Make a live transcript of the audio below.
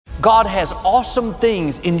God has awesome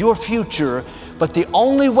things in your future, but the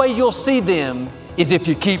only way you'll see them is if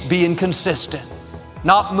you keep being consistent.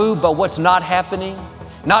 Not moved by what's not happening,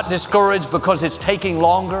 not discouraged because it's taking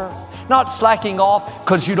longer, not slacking off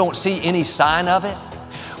because you don't see any sign of it.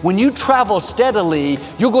 When you travel steadily,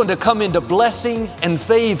 you're going to come into blessings and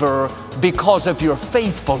favor because of your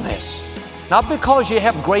faithfulness. Not because you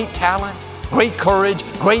have great talent, great courage,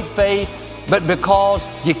 great faith, but because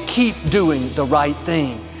you keep doing the right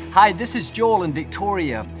thing. Hi, this is Joel and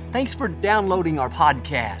Victoria. Thanks for downloading our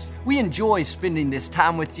podcast. We enjoy spending this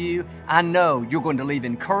time with you. I know you're going to leave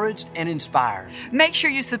encouraged and inspired. Make sure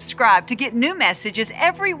you subscribe to get new messages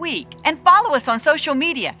every week and follow us on social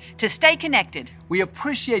media to stay connected. We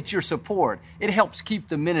appreciate your support. It helps keep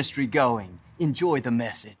the ministry going. Enjoy the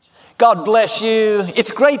message. God bless you.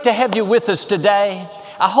 It's great to have you with us today.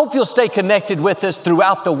 I hope you'll stay connected with us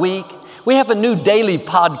throughout the week. We have a new daily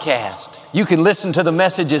podcast. You can listen to the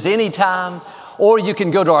messages anytime, or you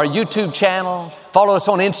can go to our YouTube channel, follow us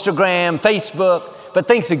on Instagram, Facebook. But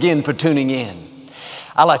thanks again for tuning in.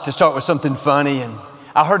 I like to start with something funny, and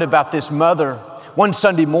I heard about this mother. One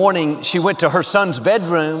Sunday morning, she went to her son's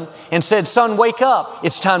bedroom and said, "Son, wake up.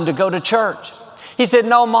 It's time to go to church." He said,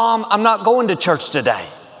 "No, Mom, I'm not going to church today."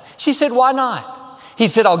 She said, "Why not?" He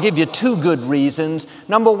said, "I'll give you two good reasons.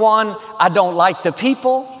 Number one, I don't like the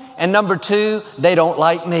people. And number two, they don't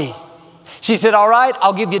like me." She said, "All right,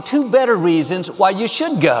 I'll give you two better reasons why you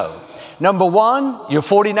should go. Number one, you're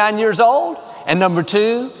 49 years old. And number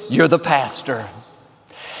two, you're the pastor."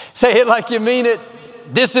 Say it like you mean it.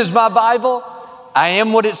 This is my Bible. I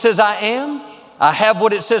am what it says I am. I have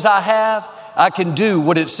what it says I have. I can do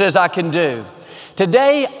what it says I can do.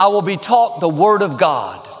 Today, I will be taught the Word of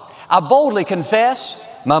God. I boldly confess,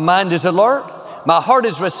 my mind is alert, my heart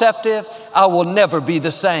is receptive. I will never be the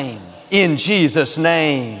same. In Jesus'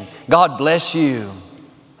 name, God bless you.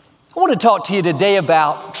 I want to talk to you today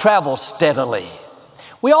about travel steadily.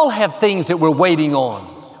 We all have things that we're waiting on,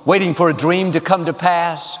 waiting for a dream to come to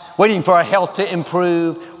pass, waiting for our health to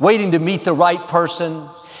improve, waiting to meet the right person.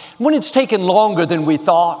 When it's taken longer than we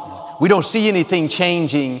thought, we don't see anything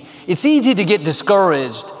changing, it's easy to get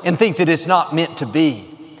discouraged and think that it's not meant to be.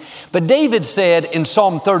 But David said in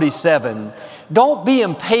Psalm 37, "Don't be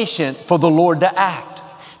impatient for the Lord to act.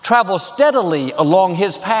 Travel steadily along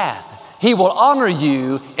His path. He will honor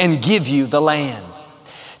you and give you the land."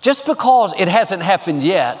 Just because it hasn't happened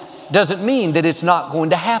yet doesn't mean that it's not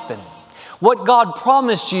going to happen. What God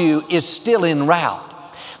promised you is still en route.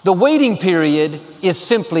 The waiting period is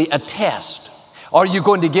simply a test. Are you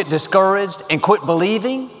going to get discouraged and quit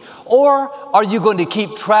believing? Or are you going to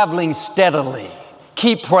keep traveling steadily?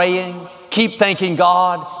 Keep praying, keep thanking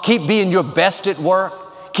God, keep being your best at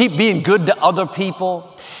work, keep being good to other people.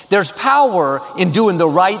 There's power in doing the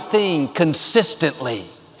right thing consistently.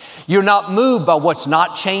 You're not moved by what's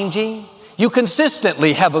not changing. You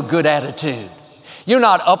consistently have a good attitude. You're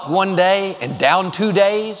not up one day and down 2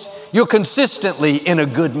 days. You're consistently in a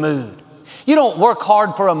good mood. You don't work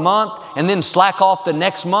hard for a month and then slack off the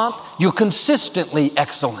next month. You're consistently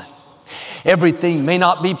excellent. Everything may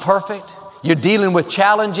not be perfect. You're dealing with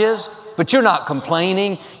challenges, but you're not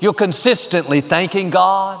complaining. You're consistently thanking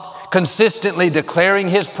God, consistently declaring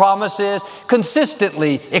His promises,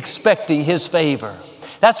 consistently expecting His favor.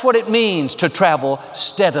 That's what it means to travel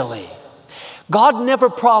steadily. God never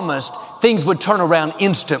promised things would turn around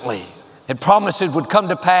instantly. He promised it would come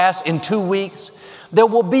to pass in 2 weeks. There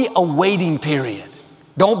will be a waiting period.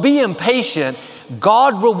 Don't be impatient.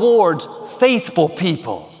 God rewards faithful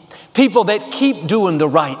people, people that keep doing the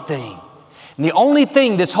right thing. And the only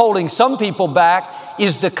thing that's holding some people back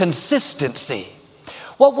is the consistency.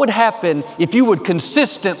 What would happen if you would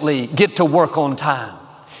consistently get to work on time,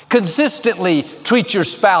 consistently treat your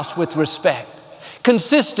spouse with respect,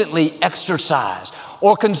 consistently exercise,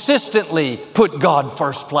 or consistently put God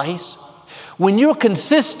first place? When you're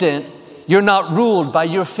consistent, you're not ruled by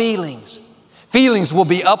your feelings. Feelings will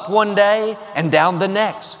be up one day and down the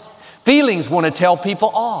next. Feelings want to tell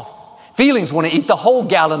people off. Feelings want to eat the whole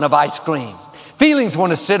gallon of ice cream. Feelings want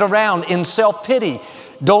to sit around in self-pity.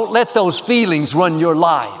 Don't let those feelings run your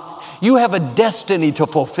life. You have a destiny to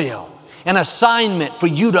fulfill, an assignment for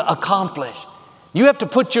you to accomplish. You have to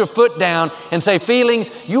put your foot down and say, "Feelings,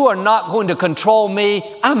 you are not going to control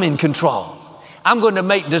me. I'm in control. I'm going to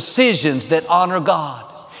make decisions that honor God.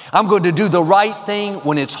 I'm going to do the right thing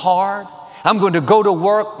when it's hard. I'm going to go to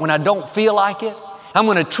work when I don't feel like it. I'm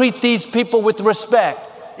going to treat these people with respect,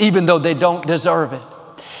 even though they don't deserve it."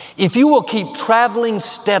 If you will keep traveling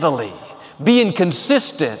steadily, being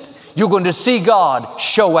consistent, you're going to see God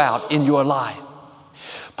show out in your life.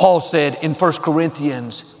 Paul said in 1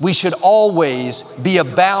 Corinthians, we should always be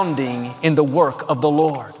abounding in the work of the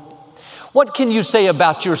Lord. What can you say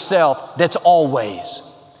about yourself that's always?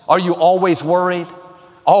 Are you always worried?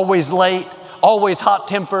 Always late? Always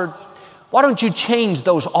hot-tempered? Why don't you change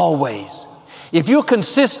those always? If you're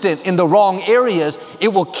consistent in the wrong areas, it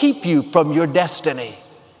will keep you from your destiny.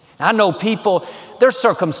 I know people, their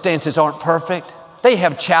circumstances aren't perfect. They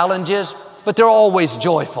have challenges, but they're always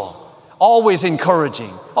joyful, always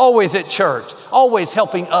encouraging, always at church, always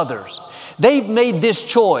helping others. They've made this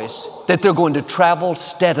choice that they're going to travel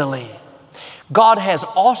steadily. God has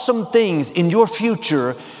awesome things in your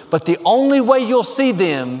future, but the only way you'll see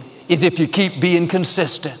them is if you keep being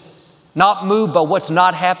consistent, not moved by what's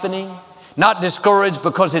not happening, not discouraged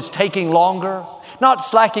because it's taking longer, not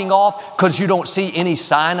slacking off because you don't see any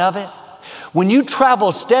sign of it. When you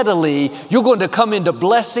travel steadily, you're going to come into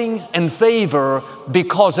blessings and favor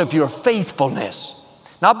because of your faithfulness.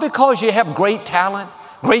 Not because you have great talent,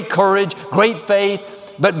 great courage, great faith,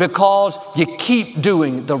 but because you keep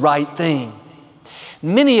doing the right thing.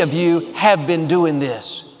 Many of you have been doing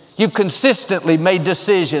this. You've consistently made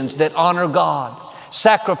decisions that honor God,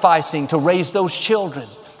 sacrificing to raise those children,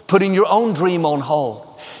 putting your own dream on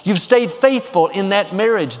hold. You've stayed faithful in that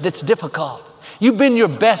marriage that's difficult. You've been your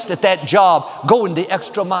best at that job, going the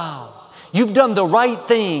extra mile. You've done the right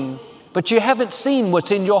thing, but you haven't seen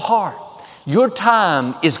what's in your heart. Your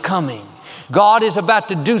time is coming. God is about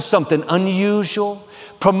to do something unusual,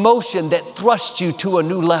 promotion that thrusts you to a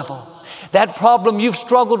new level. That problem you've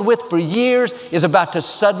struggled with for years is about to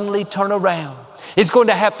suddenly turn around. It's going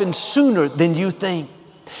to happen sooner than you think.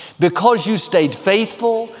 Because you stayed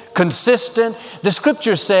faithful, consistent, the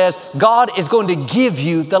scripture says God is going to give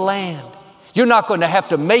you the land. You're not going to have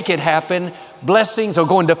to make it happen. Blessings are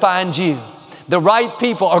going to find you. The right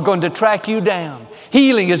people are going to track you down.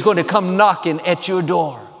 Healing is going to come knocking at your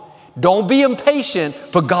door. Don't be impatient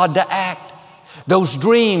for God to act. Those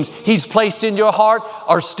dreams He's placed in your heart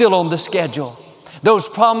are still on the schedule. Those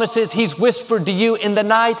promises He's whispered to you in the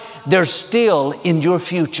night, they're still in your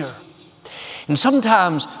future. And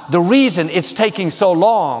sometimes the reason it's taking so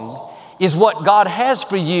long is what God has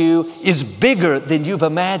for you is bigger than you've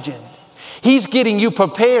imagined. He's getting you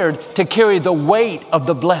prepared to carry the weight of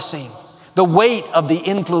the blessing, the weight of the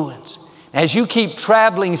influence. As you keep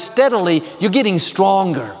traveling steadily, you're getting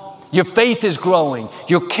stronger. Your faith is growing.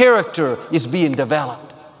 Your character is being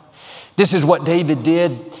developed. This is what David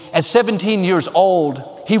did. At 17 years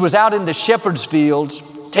old, he was out in the shepherd's fields,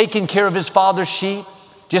 taking care of his father's sheep,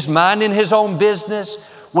 just minding his own business,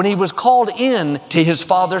 when he was called in to his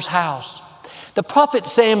father's house. The prophet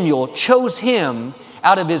Samuel chose him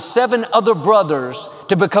out of his 7 other brothers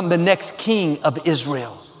to become the next king of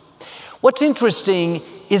Israel. What's interesting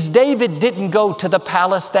is David didn't go to the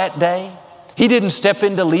palace that day. He didn't step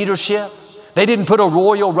into leadership. They didn't put a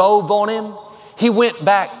royal robe on him. He went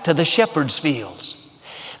back to the shepherd's fields.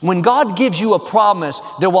 When God gives you a promise,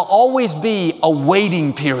 there will always be a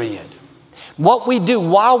waiting period. What we do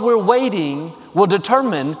while we're waiting will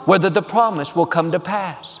determine whether the promise will come to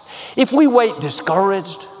pass. If we wait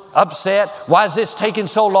discouraged, upset, why is this taking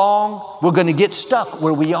so long? We're going to get stuck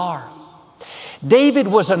where we are. David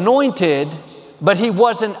was anointed, but he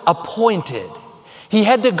wasn't appointed. He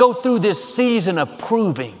had to go through this season of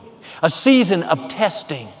proving, a season of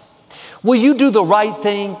testing. Will you do the right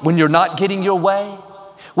thing when you're not getting your way?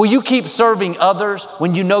 Will you keep serving others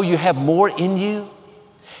when you know you have more in you?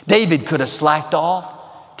 David could have slacked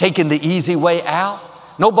off, taken the easy way out.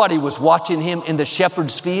 Nobody was watching him in the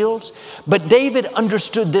shepherd's fields. But David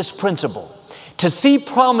understood this principle. To see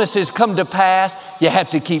promises come to pass, you have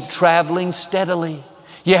to keep traveling steadily.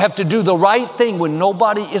 You have to do the right thing when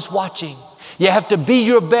nobody is watching. You have to be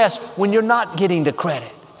your best when you're not getting the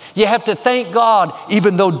credit. You have to thank God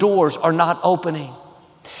even though doors are not opening.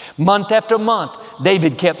 Month after month,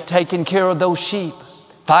 David kept taking care of those sheep,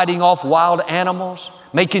 fighting off wild animals,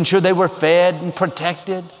 making sure they were fed and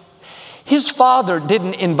protected. His father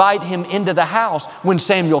didn't invite him into the house when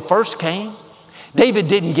Samuel first came. David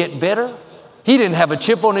didn't get bitter. He didn't have a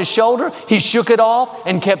chip on his shoulder. He shook it off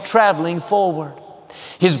and kept traveling forward.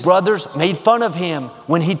 His brothers made fun of him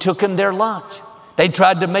when he took him their lunch. They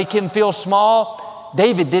tried to make him feel small.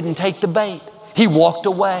 David didn't take the bait. He walked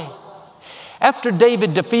away. After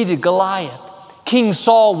David defeated Goliath, King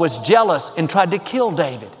Saul was jealous and tried to kill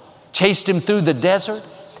David, chased him through the desert.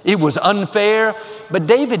 It was unfair, but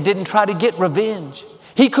David didn't try to get revenge.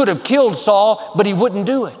 He could have killed Saul, but he wouldn't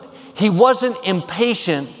do it. He wasn't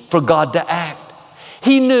impatient for God to act.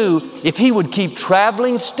 He knew if he would keep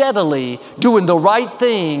traveling steadily, doing the right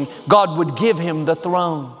thing, God would give him the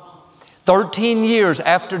throne. 13 years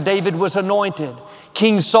after David was anointed,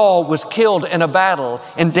 King Saul was killed in a battle,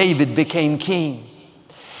 and David became king.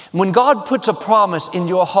 When God puts a promise in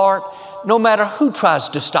your heart, no matter who tries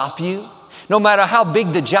to stop you, no matter how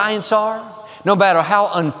big the giants are, no matter how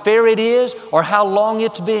unfair it is or how long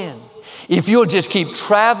it's been, if you'll just keep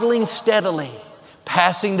traveling steadily,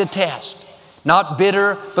 passing the test, not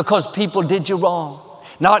bitter because people did you wrong,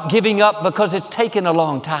 not giving up because it's taken a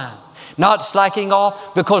long time, not slacking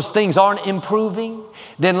off because things aren't improving,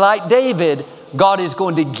 then like David, God is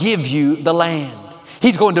going to give you the land.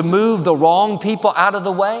 He's going to move the wrong people out of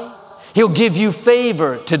the way. He'll give you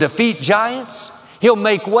favor to defeat giants. He'll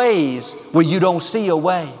make ways where you don't see a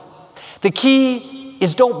way. The key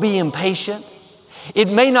is don't be impatient. It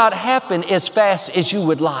may not happen as fast as you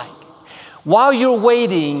would like. While you're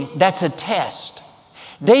waiting, that's a test.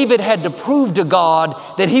 David had to prove to God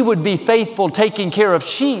that he would be faithful taking care of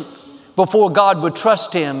sheep before God would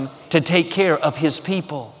trust him to take care of his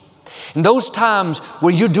people. In those times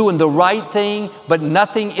where you're doing the right thing, but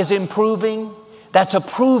nothing is improving, that's a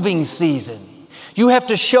proving season. You have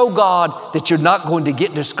to show God that you're not going to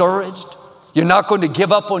get discouraged. You're not going to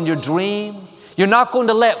give up on your dream. You're not going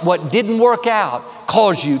to let what didn't work out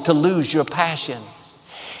cause you to lose your passion.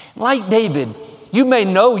 Like David, you may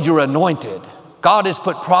know you're anointed. God has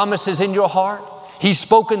put promises in your heart. He's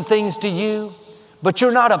spoken things to you, but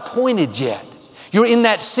you're not appointed yet. You're in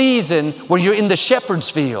that season where you're in the shepherd's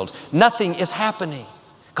field. Nothing is happening.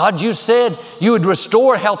 God, you said you would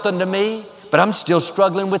restore health unto me, but I'm still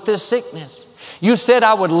struggling with this sickness. You said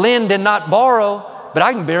I would lend and not borrow, but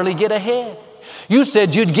I can barely get ahead. You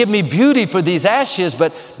said you'd give me beauty for these ashes,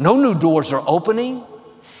 but no new doors are opening.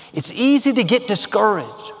 It's easy to get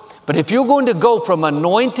discouraged, but if you're going to go from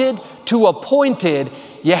anointed to appointed,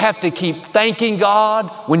 you have to keep thanking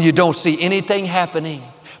God when you don't see anything happening,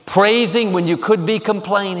 praising when you could be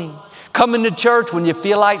complaining, coming to church when you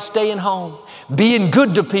feel like staying home, being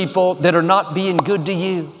good to people that are not being good to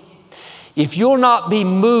you. If you'll not be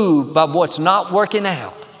moved by what's not working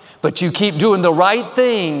out, but you keep doing the right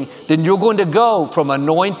thing, then you're going to go from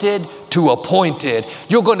anointed to appointed.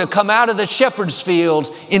 You're going to come out of the shepherd's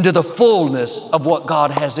fields into the fullness of what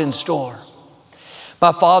God has in store.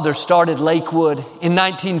 My father started Lakewood in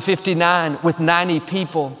 1959 with 90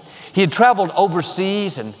 people. He had traveled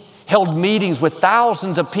overseas and held meetings with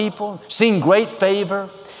thousands of people, seen great favor,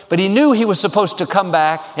 but he knew he was supposed to come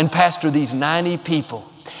back and pastor these 90 people.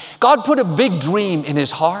 God put a big dream in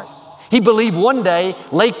his heart. He believed one day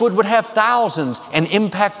Lakewood would have thousands and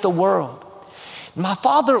impact the world. My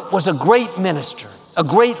father was a great minister, a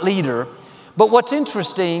great leader, but what's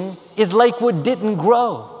interesting is Lakewood didn't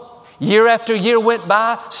grow. Year after year went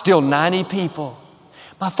by, still 90 people.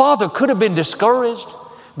 My father could have been discouraged.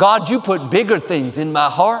 God, you put bigger things in my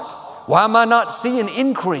heart. Why am I not seeing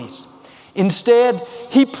increase? Instead,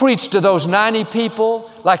 he preached to those 90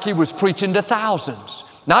 people like he was preaching to thousands.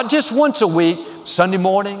 Not just once a week, Sunday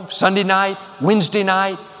morning, Sunday night, Wednesday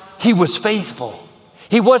night. He was faithful.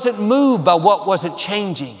 He wasn't moved by what wasn't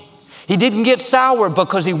changing. He didn't get sour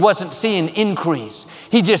because he wasn't seeing increase.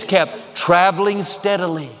 He just kept traveling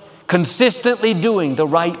steadily, consistently doing the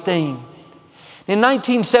right thing. In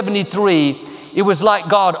 1973, it was like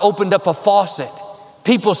God opened up a faucet.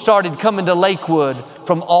 People started coming to Lakewood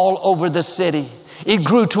from all over the city. It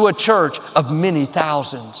grew to a church of many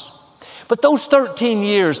thousands. But those 13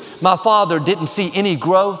 years, my father didn't see any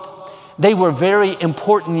growth. They were very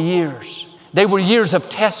important years. They were years of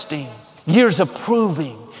testing, years of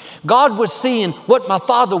proving. God was seeing what my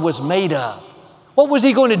father was made of. What was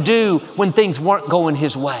he going to do when things weren't going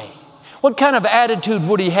his way? What kind of attitude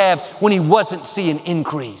would he have when he wasn't seeing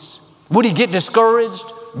increase? Would he get discouraged,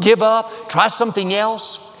 give up, try something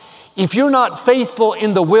else? If you're not faithful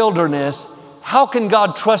in the wilderness, how can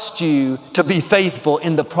God trust you to be faithful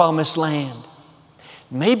in the promised land?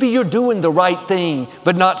 Maybe you're doing the right thing,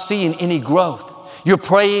 but not seeing any growth. You're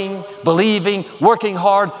praying, believing, working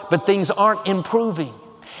hard, but things aren't improving.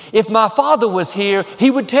 If my father was here,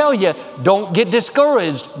 he would tell you, don't get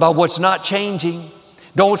discouraged by what's not changing.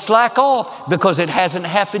 Don't slack off because it hasn't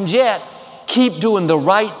happened yet. Keep doing the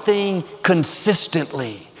right thing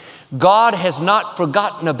consistently. God has not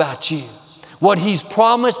forgotten about you. What he's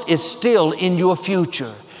promised is still in your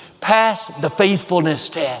future. Pass the faithfulness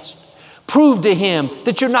test. Prove to him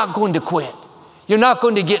that you're not going to quit. You're not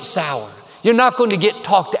going to get sour. You're not going to get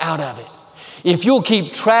talked out of it. If you'll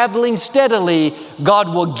keep traveling steadily,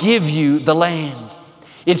 God will give you the land.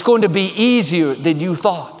 It's going to be easier than you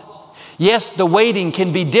thought. Yes, the waiting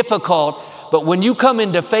can be difficult, but when you come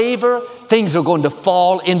into favor, things are going to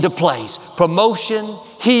fall into place. Promotion,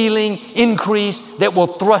 healing, increase that will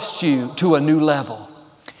thrust you to a new level.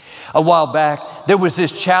 A while back, there was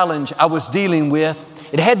this challenge I was dealing with.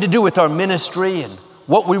 It had to do with our ministry and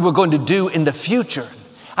what we were going to do in the future.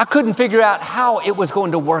 I couldn't figure out how it was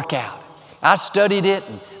going to work out. I studied it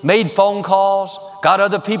and made phone calls, got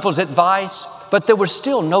other people's advice, but there was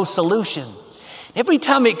still no solution. Every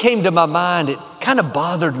time it came to my mind, it kind of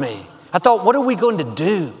bothered me. I thought, what are we going to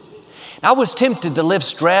do? I was tempted to live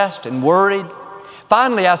stressed and worried.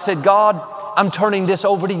 Finally, I said, God, I'm turning this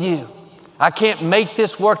over to you. I can't make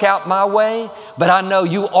this work out my way, but I know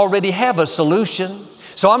you already have a solution.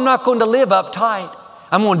 So I'm not going to live uptight.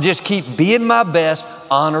 I'm going to just keep being my best,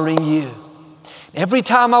 honoring you. Every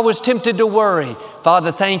time I was tempted to worry,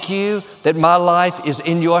 Father, thank you that my life is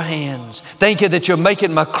in your hands. Thank you that you're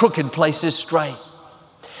making my crooked places straight.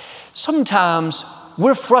 Sometimes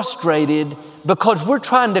we're frustrated because we're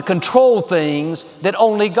trying to control things that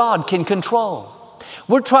only God can control.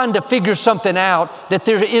 We're trying to figure something out that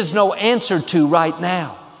there is no answer to right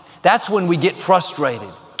now. That's when we get frustrated,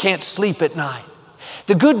 can't sleep at night.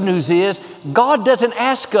 The good news is God doesn't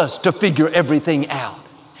ask us to figure everything out.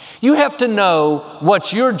 You have to know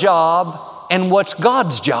what's your job and what's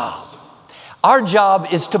God's job. Our job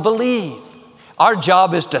is to believe. Our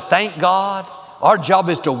job is to thank God. Our job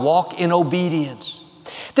is to walk in obedience.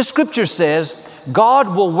 The scripture says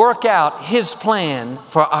God will work out His plan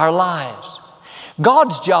for our lives.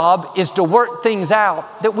 God's job is to work things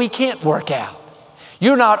out that we can't work out.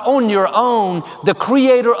 You're not on your own. The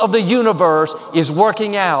Creator of the universe is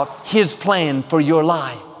working out His plan for your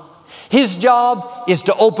life. His job is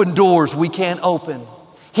to open doors we can't open.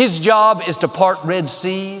 His job is to part Red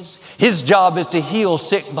Seas. His job is to heal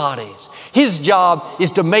sick bodies. His job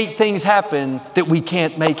is to make things happen that we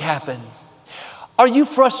can't make happen. Are you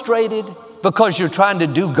frustrated because you're trying to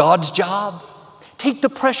do God's job? Take the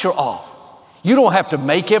pressure off. You don't have to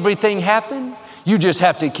make everything happen. You just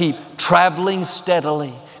have to keep traveling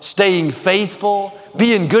steadily, staying faithful,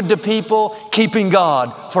 being good to people, keeping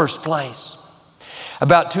God first place.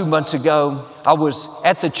 About 2 months ago, I was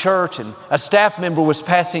at the church and a staff member was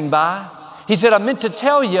passing by. He said, I meant to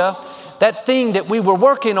tell you that thing that we were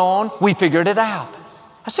working on, we figured it out.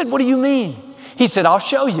 I said, what do you mean? He said, I'll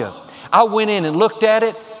show you. I went in and looked at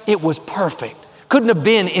it. It was perfect. Couldn't have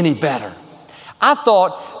been any better. I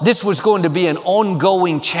thought this was going to be an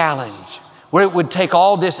ongoing challenge where it would take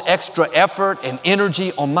all this extra effort and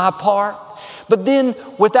energy on my part. But then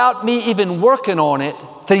without me even working on it,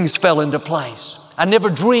 things fell into place. I never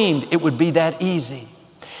dreamed it would be that easy.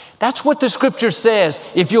 That's what the scripture says.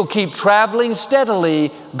 If you'll keep traveling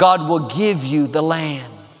steadily, God will give you the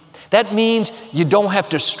land. That means you don't have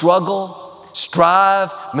to struggle,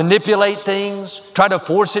 strive, manipulate things, try to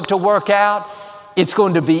force it to work out. It's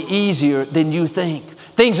going to be easier than you think.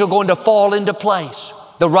 Things are going to fall into place.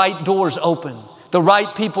 The right doors open. The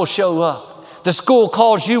right people show up. The school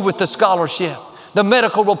calls you with the scholarship. The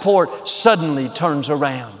medical report suddenly turns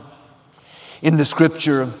around. In the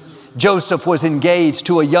scripture, Joseph was engaged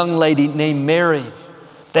to a young lady named Mary.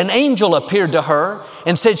 An angel appeared to her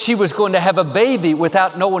and said she was going to have a baby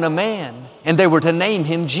without knowing a man, and they were to name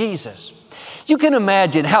him Jesus. You can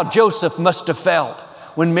imagine how Joseph must have felt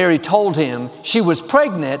when Mary told him she was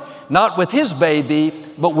pregnant, not with his baby,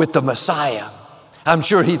 but with the Messiah. I'm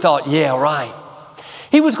sure he thought, yeah, right.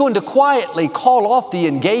 He was going to quietly call off the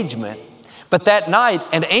engagement, but that night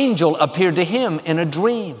an angel appeared to him in a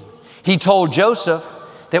dream. He told Joseph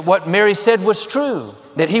that what Mary said was true,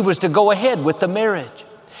 that he was to go ahead with the marriage.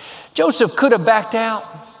 Joseph could have backed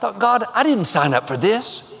out, thought, God, I didn't sign up for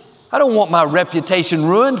this. I don't want my reputation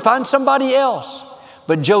ruined. Find somebody else.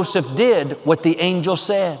 But Joseph did what the angel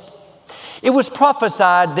said. It was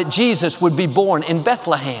prophesied that Jesus would be born in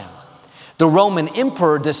Bethlehem. The Roman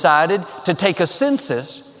emperor decided to take a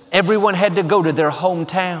census. Everyone had to go to their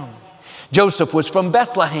hometown. Joseph was from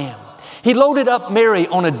Bethlehem. He loaded up Mary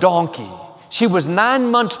on a donkey. She was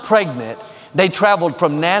 9 months pregnant. They traveled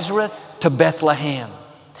from Nazareth to Bethlehem.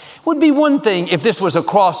 It would be one thing if this was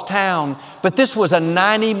across town, but this was a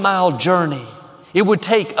 90-mile journey. It would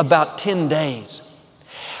take about 10 days.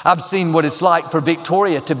 I've seen what it's like for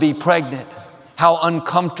Victoria to be pregnant, how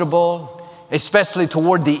uncomfortable, especially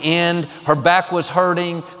toward the end. Her back was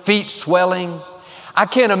hurting, feet swelling. I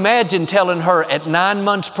can't imagine telling her at 9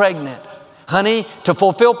 months pregnant, honey, to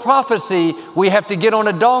fulfill prophecy, we have to get on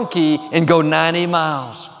a donkey and go 90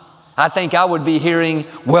 miles. I think I would be hearing,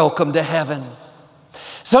 welcome to heaven.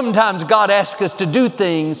 Sometimes God asks us to do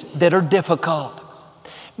things that are difficult.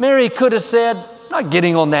 Mary could have said, I'm not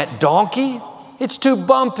getting on that donkey. It's too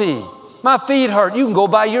bumpy. My feet hurt. You can go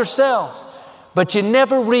by yourself. But you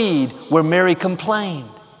never read where Mary complained.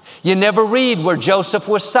 You never read where Joseph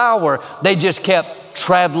was sour. They just kept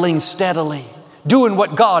traveling steadily, doing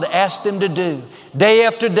what God asked them to do, day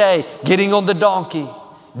after day, getting on the donkey,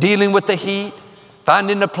 dealing with the heat,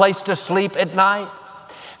 finding a place to sleep at night.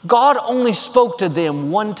 God only spoke to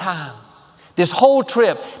them one time. This whole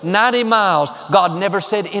trip, 90 miles, God never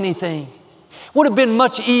said anything. It would have been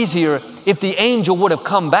much easier if the angel would have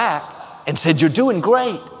come back and said, "You're doing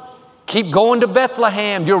great. Keep going to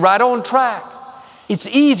Bethlehem. You're right on track." It's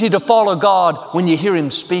easy to follow God when you hear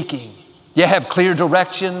Him speaking. You have clear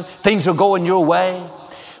direction. Things are going your way.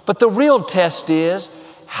 But the real test is,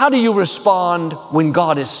 how do you respond when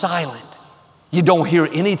God is silent? You don't hear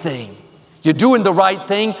anything. You're doing the right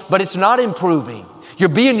thing, but it's not improving. You're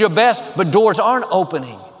being your best, but doors aren't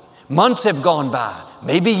opening. Months have gone by,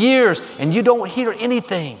 maybe years, and you don't hear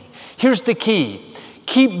anything. Here's the key.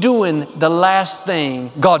 Keep doing the last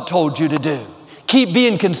thing God told you to do. Keep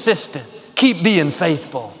being consistent. Keep being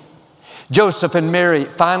faithful. Joseph and Mary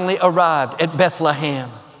finally arrived at Bethlehem.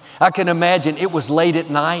 I can imagine it was late at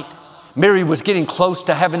night. Mary was getting close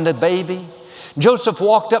to having the baby. Joseph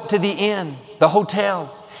walked up to the inn, the hotel.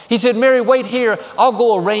 He said, "Mary, wait here. I'll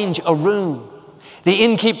go arrange a room." The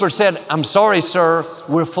innkeeper said, "I'm sorry, sir,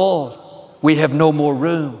 we're full. We have no more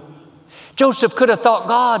room." Joseph could have thought,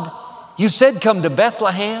 "God, you said come to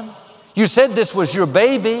Bethlehem. You said this was your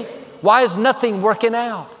baby. Why is nothing working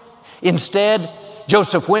out?" Instead,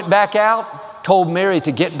 Joseph went back out, told Mary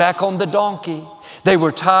to get back on the donkey. They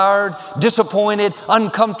were tired, disappointed,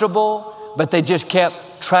 uncomfortable, but they just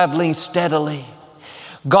kept traveling steadily.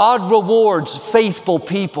 God rewards faithful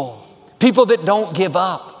people, people that don't give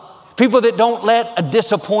up. People that don't let a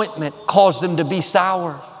disappointment cause them to be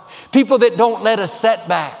sour. People that don't let a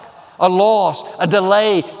setback, a loss, a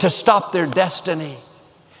delay to stop their destiny.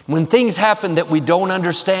 When things happen that we don't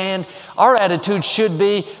understand, our attitude should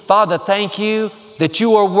be, "Father, thank you that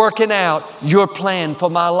you are working out your plan for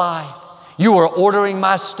my life. You are ordering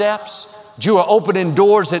my steps. You are opening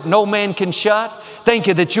doors that no man can shut. Thank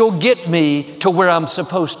you that you'll get me to where I'm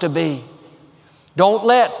supposed to be." Don't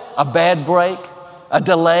let a bad break, a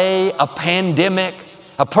delay, a pandemic,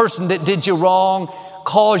 a person that did you wrong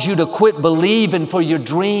cause you to quit believing for your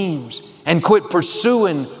dreams and quit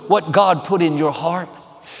pursuing what God put in your heart.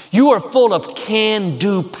 You are full of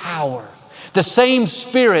can-do power. The same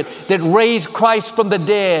Spirit that raised Christ from the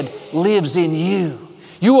dead lives in you.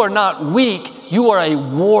 You are not weak, you are a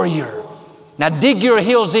warrior. Now dig your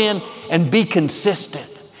heels in and be consistent.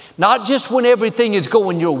 Not just when everything is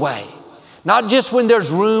going your way, not just when there's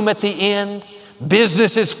room at the end,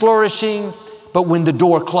 business is flourishing, but when the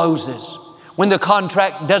door closes, when the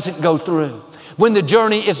contract doesn't go through, when the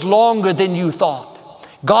journey is longer than you thought.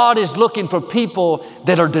 God is looking for people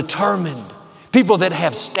that are determined, people that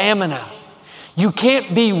have stamina. You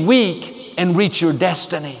can't be weak and reach your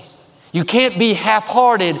destiny. You can't be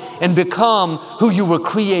half-hearted and become who you were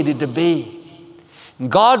created to be.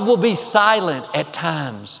 God will be silent at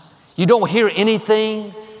times. You don't hear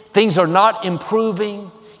anything. Things are not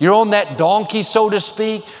improving. You're on that donkey, so to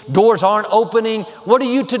speak. Doors aren't opening. What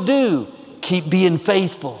are you to do? Keep being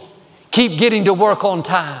faithful. Keep getting to work on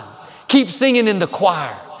time. Keep singing in the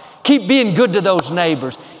choir. Keep being good to those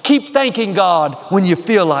neighbors. Keep thanking God when you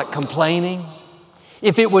feel like complaining.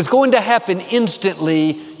 If it was going to happen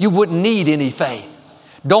instantly, you wouldn't need any faith.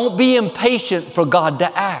 Don't be impatient for God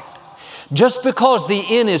to act. Just because the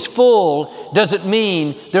inn is full doesn't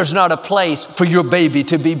mean there's not a place for your baby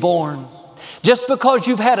to be born. Just because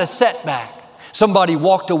you've had a setback, somebody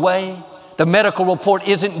walked away, the medical report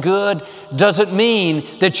isn't good, doesn't mean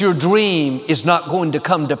that your dream is not going to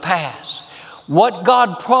come to pass. What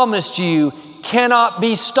God promised you cannot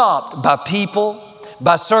be stopped by people,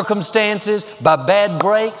 by circumstances, by bad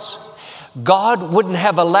breaks. God wouldn't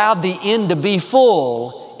have allowed the inn to be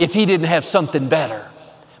full if He didn't have something better.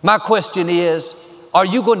 My question is, are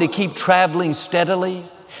you going to keep traveling steadily?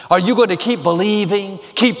 Are you going to keep believing,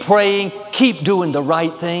 keep praying, keep doing the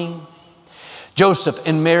right thing? Joseph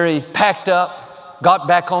and Mary packed up, got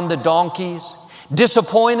back on the donkeys,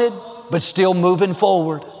 disappointed, but still moving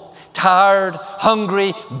forward. Tired,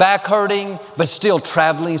 hungry, back hurting, but still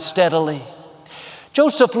traveling steadily.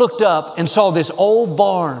 Joseph looked up and saw this old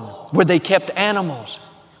barn where they kept animals.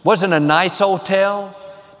 Wasn't a nice hotel,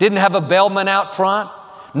 didn't have a bellman out front,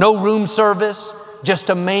 no room service, just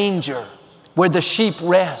a manger where the sheep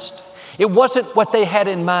rest. It wasn't what they had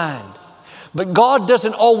in mind. But God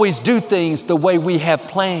doesn't always do things the way we have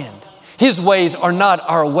planned. His ways are not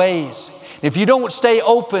our ways. If you don't stay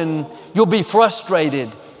open, you'll be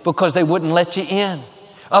frustrated because they wouldn't let you in,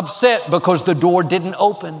 upset because the door didn't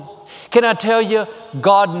open. Can I tell you,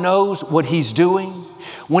 God knows what He's doing.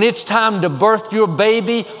 When it's time to birth your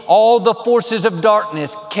baby, all the forces of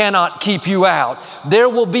darkness cannot keep you out. There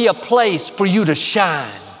will be a place for you to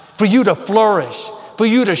shine, for you to flourish, for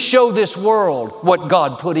you to show this world what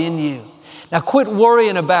God put in you. Now quit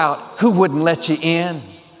worrying about who wouldn't let you in,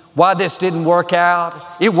 why this didn't work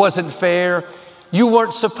out, it wasn't fair. You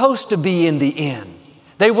weren't supposed to be in the inn.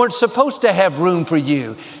 They weren't supposed to have room for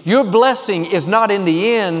you. Your blessing is not in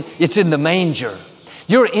the inn, it's in the manger.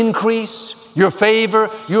 Your increase, your favor,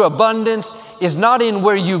 your abundance is not in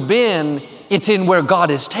where you've been, it's in where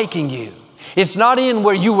God is taking you. It's not in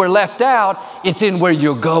where you were left out, it's in where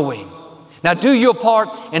you're going. Now do your part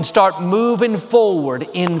and start moving forward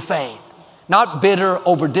in faith. Not bitter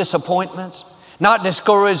over disappointments, not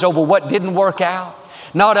discouraged over what didn't work out,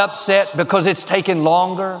 not upset because it's taken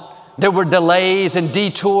longer. There were delays and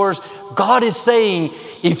detours. God is saying,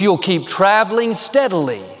 if you'll keep traveling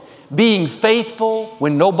steadily, being faithful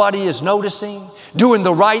when nobody is noticing, doing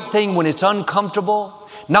the right thing when it's uncomfortable,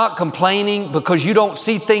 not complaining because you don't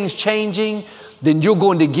see things changing, then you're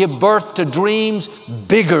going to give birth to dreams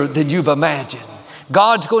bigger than you've imagined.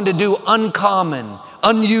 God's going to do uncommon,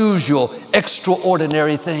 unusual,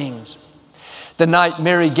 extraordinary things. The night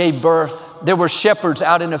Mary gave birth, there were shepherds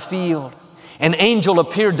out in a field. An angel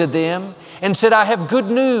appeared to them and said, I have good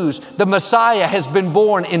news. The Messiah has been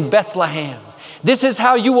born in Bethlehem. This is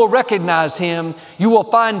how you will recognize him. You will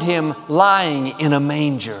find him lying in a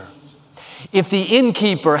manger. If the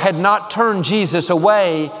innkeeper had not turned Jesus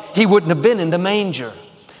away, he wouldn't have been in the manger.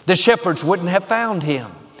 The shepherds wouldn't have found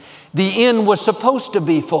him. The inn was supposed to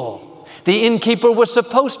be full. The innkeeper was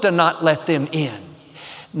supposed to not let them in.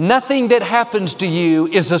 Nothing that happens to you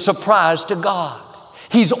is a surprise to God.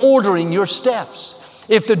 He's ordering your steps.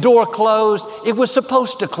 If the door closed, it was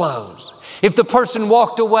supposed to close. If the person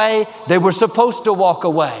walked away, they were supposed to walk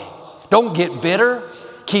away. Don't get bitter.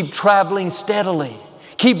 Keep traveling steadily.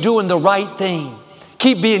 Keep doing the right thing.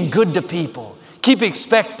 Keep being good to people. Keep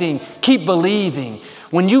expecting. Keep believing.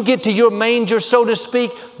 When you get to your manger, so to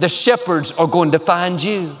speak, the shepherds are going to find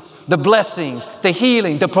you. The blessings, the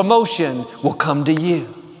healing, the promotion will come to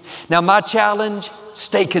you. Now my challenge,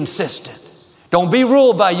 stay consistent. Don't be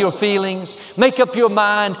ruled by your feelings. Make up your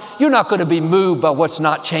mind. You're not going to be moved by what's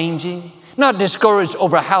not changing. Not discouraged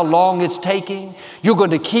over how long it's taking. You're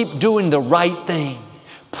going to keep doing the right thing.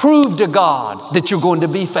 Prove to God that you're going to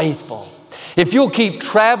be faithful. If you'll keep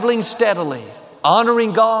traveling steadily,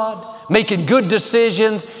 honoring God, making good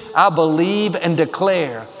decisions, I believe and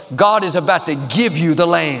declare God is about to give you the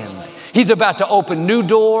land. He's about to open new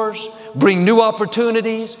doors, bring new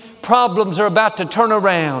opportunities. Problems are about to turn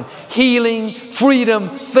around. Healing,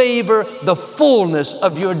 freedom, favor, the fullness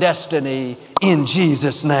of your destiny in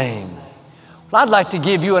Jesus' name. Well, I'd like to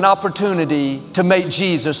give you an opportunity to make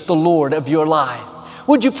Jesus the Lord of your life.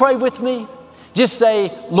 Would you pray with me? Just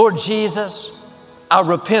say, Lord Jesus, I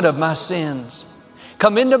repent of my sins.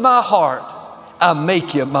 Come into my heart. I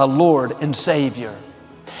make you my Lord and Savior.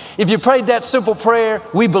 If you prayed that simple prayer,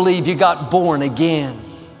 we believe you got born again.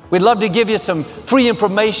 We'd love to give you some free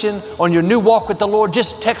information on your new walk with the Lord.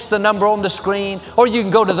 Just text the number on the screen, or you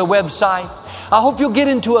can go to the website. I hope you'll get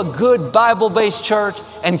into a good Bible-based church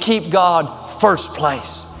and keep God first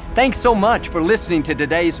place. Thanks so much for listening to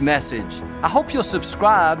today's message. I hope you'll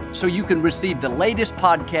subscribe so you can receive the latest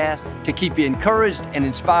podcast to keep you encouraged and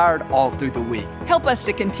inspired all through the week. Help us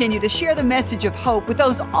to continue to share the message of hope with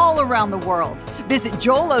those all around the world. Visit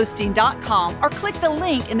joelosteen.com or click the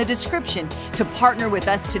link in the description to partner with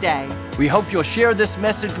us today. We hope you'll share this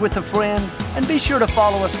message with a friend and be sure to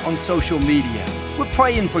follow us on social media. We're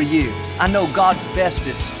praying for you. I know God's best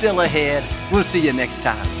is still ahead. We'll see you next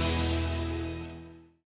time.